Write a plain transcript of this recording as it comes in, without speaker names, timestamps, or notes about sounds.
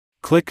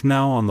Click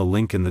now on the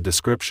link in the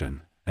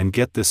description, and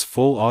get this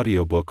full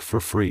audiobook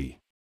for free.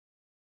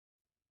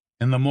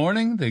 In the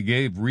morning, they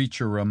gave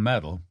Reacher a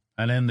medal,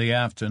 and in the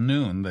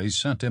afternoon they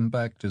sent him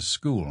back to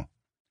school.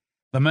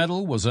 The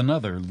medal was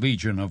another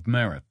Legion of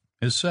Merit,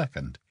 his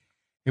second.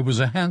 It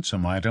was a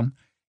handsome item,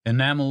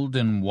 enameled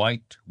in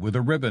white, with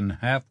a ribbon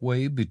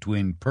halfway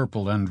between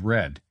purple and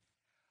red.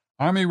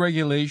 Army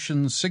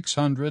Regulation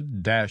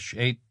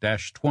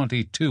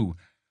 600-8-22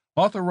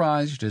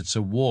 authorized its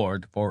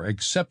award for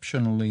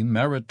exceptionally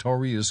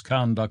meritorious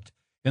conduct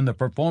in the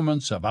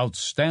performance of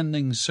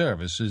outstanding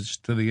services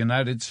to the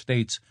United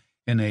States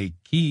in a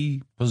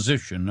key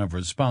position of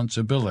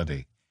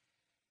responsibility,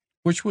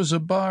 which was a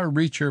bar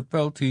Reacher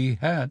felt he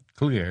had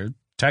cleared,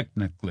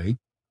 technically,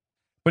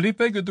 but he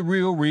figured the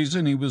real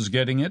reason he was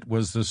getting it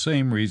was the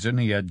same reason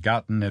he had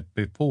gotten it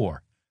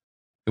before.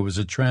 It was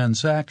a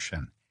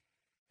transaction,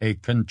 a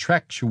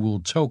contractual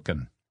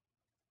token.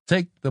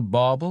 Take the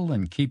bauble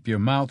and keep your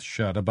mouth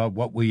shut about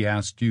what we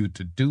asked you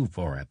to do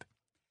for it.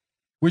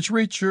 Which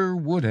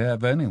Reacher would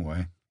have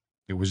anyway.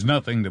 It was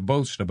nothing to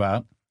boast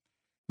about.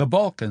 The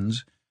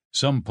Balkans,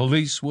 some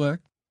police work,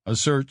 a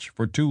search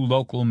for 2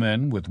 local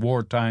men with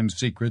wartime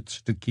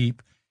secrets to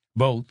keep,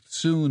 both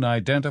soon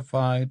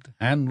identified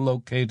and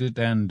located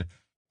and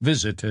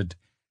visited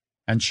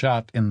and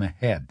shot in the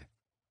head.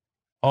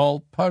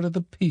 All part of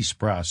the peace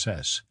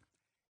process.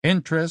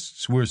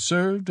 Interests were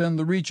served and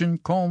the region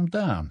calmed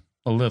down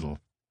a little.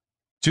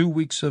 2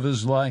 weeks of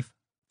his life,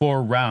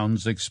 4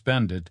 rounds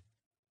expended.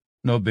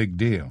 No big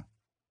deal.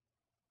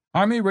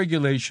 Army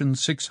Regulation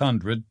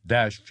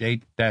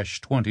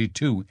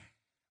 600-8-22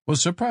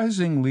 was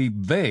surprisingly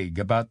vague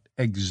about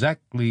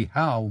exactly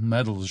how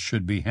medals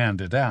should be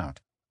handed out.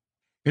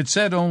 It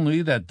said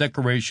only that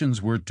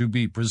decorations were to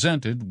be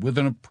presented with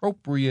an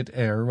appropriate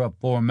air of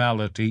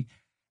formality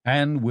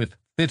and with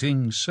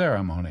fitting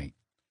ceremony,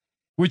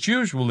 which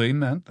usually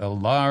meant a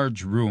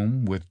large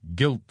room with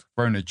gilt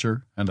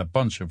furniture and a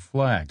bunch of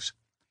flags,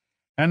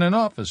 and an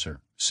officer,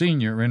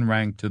 senior in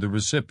rank to the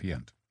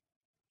recipient.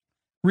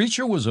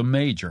 Reacher was a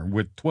major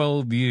with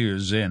 12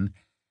 years in,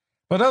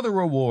 but other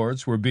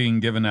awards were being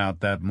given out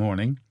that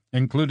morning,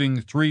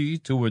 including 3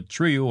 to a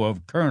trio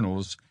of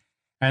colonels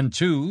and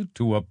 2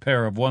 to a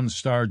pair of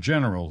 1-star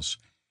generals.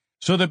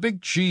 So the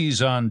big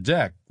cheese on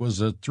deck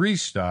was a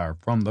 3-star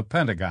from the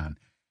Pentagon,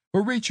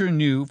 who Reacher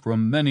knew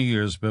from many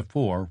years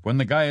before when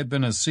the guy had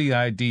been a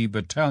CID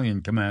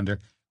battalion commander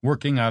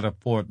working out of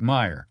Fort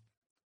Myer.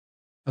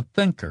 A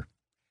thinker.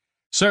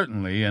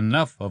 Certainly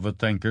enough of a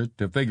thinker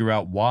to figure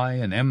out why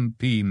an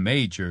MP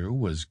major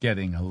was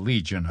getting a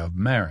Legion of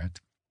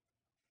Merit.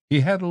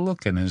 He had a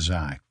look in his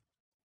eye,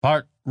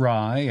 part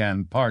wry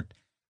and part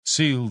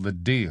seal the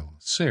deal,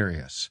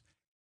 serious.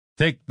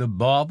 Take the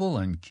bauble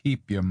and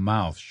keep your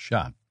mouth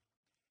shut.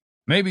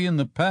 Maybe in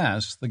the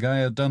past the guy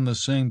had done the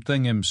same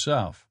thing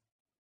himself.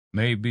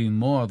 Maybe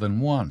more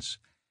than once.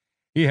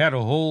 He had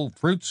a whole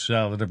fruit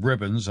salad of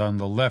ribbons on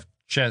the left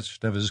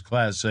chest of his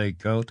Class A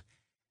coat,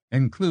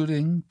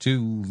 including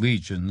 2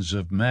 Legions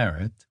of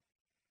Merit.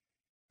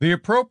 The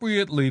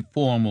appropriately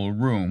formal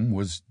room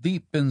was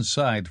deep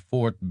inside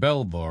Fort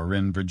Belvoir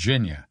in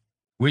Virginia,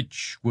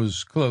 which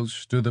was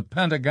close to the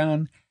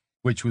Pentagon,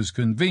 which was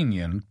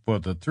convenient for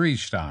the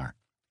 3-star.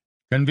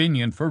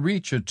 Convenient for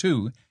Reacher,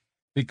 too,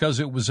 because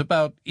it was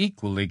about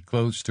equally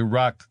close to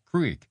Rock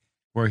Creek,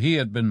 where he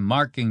had been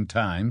marking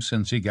time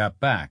since he got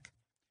back.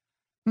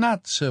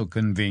 Not so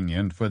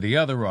convenient for the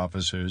other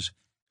officers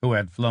who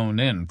had flown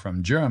in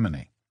from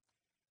Germany.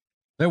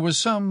 There was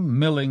some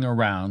milling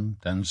around,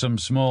 and some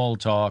small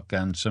talk,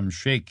 and some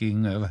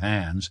shaking of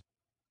hands,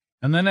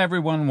 and then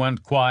everyone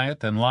went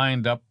quiet and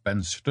lined up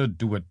and stood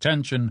to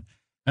attention,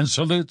 and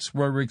salutes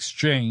were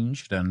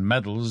exchanged, and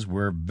medals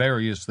were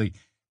variously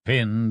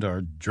pinned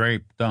or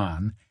draped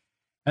on,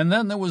 and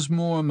then there was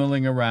more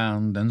milling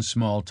around and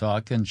small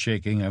talk and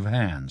shaking of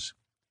hands.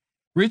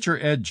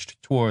 Reacher edged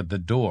toward the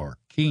door,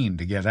 keen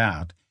to get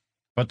out,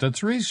 but the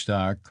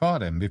 3-star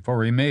caught him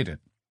before he made it.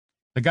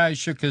 The guy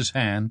shook his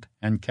hand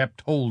and kept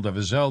hold of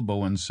his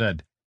elbow and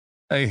said,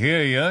 "I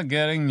hear you're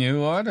getting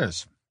new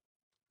orders."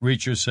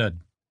 Reacher said,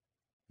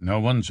 "No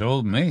one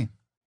told me.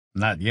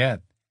 Not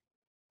yet."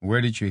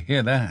 "Where did you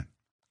hear that?"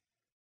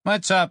 "My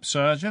top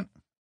sergeant.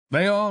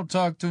 They all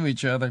talk to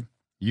each other.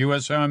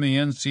 U.S. Army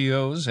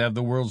NCOs have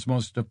the world's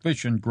most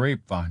efficient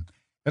grapevine.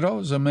 It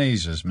always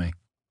amazes me."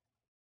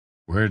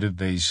 "Where did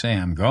they say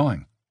I'm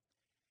going?"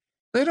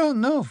 "They don't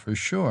know for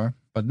sure,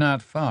 but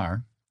not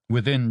far.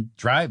 Within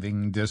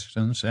driving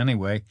distance,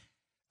 anyway.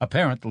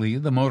 Apparently,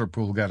 the motor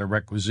pool got a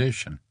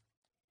requisition."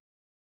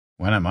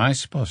 "When am I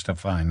supposed to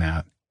find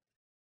out?"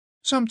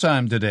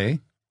 "Sometime today."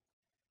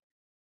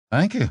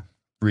 "Thank you,"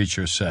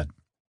 Reacher said.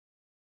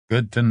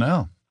 "Good to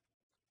know."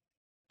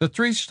 The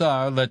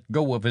 3-star let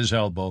go of his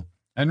elbow,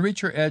 and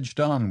Reacher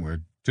edged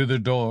onward to the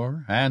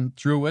door and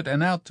through it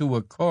and out to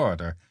a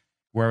corridor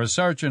where a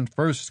sergeant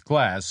first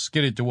class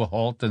skidded to a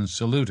halt and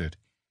saluted.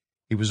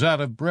 He was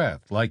out of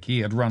breath, like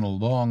he had run a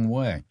long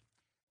way.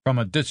 From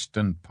a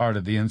distant part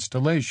of the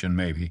installation,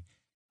 maybe,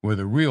 where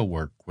the real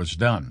work was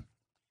done.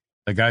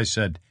 The guy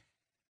said,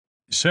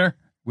 Sir,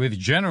 with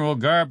General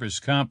Garber's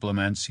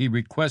compliments, he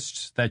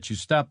requests that you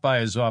stop by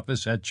his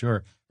office at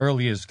your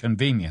earliest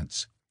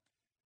convenience.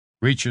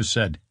 Reacher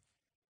said,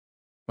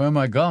 Where am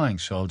I going,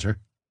 soldier?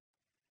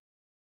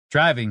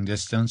 Driving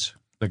distance,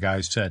 the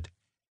guy said.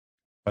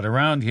 But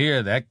around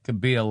here, that could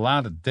be a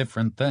lot of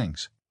different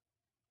things.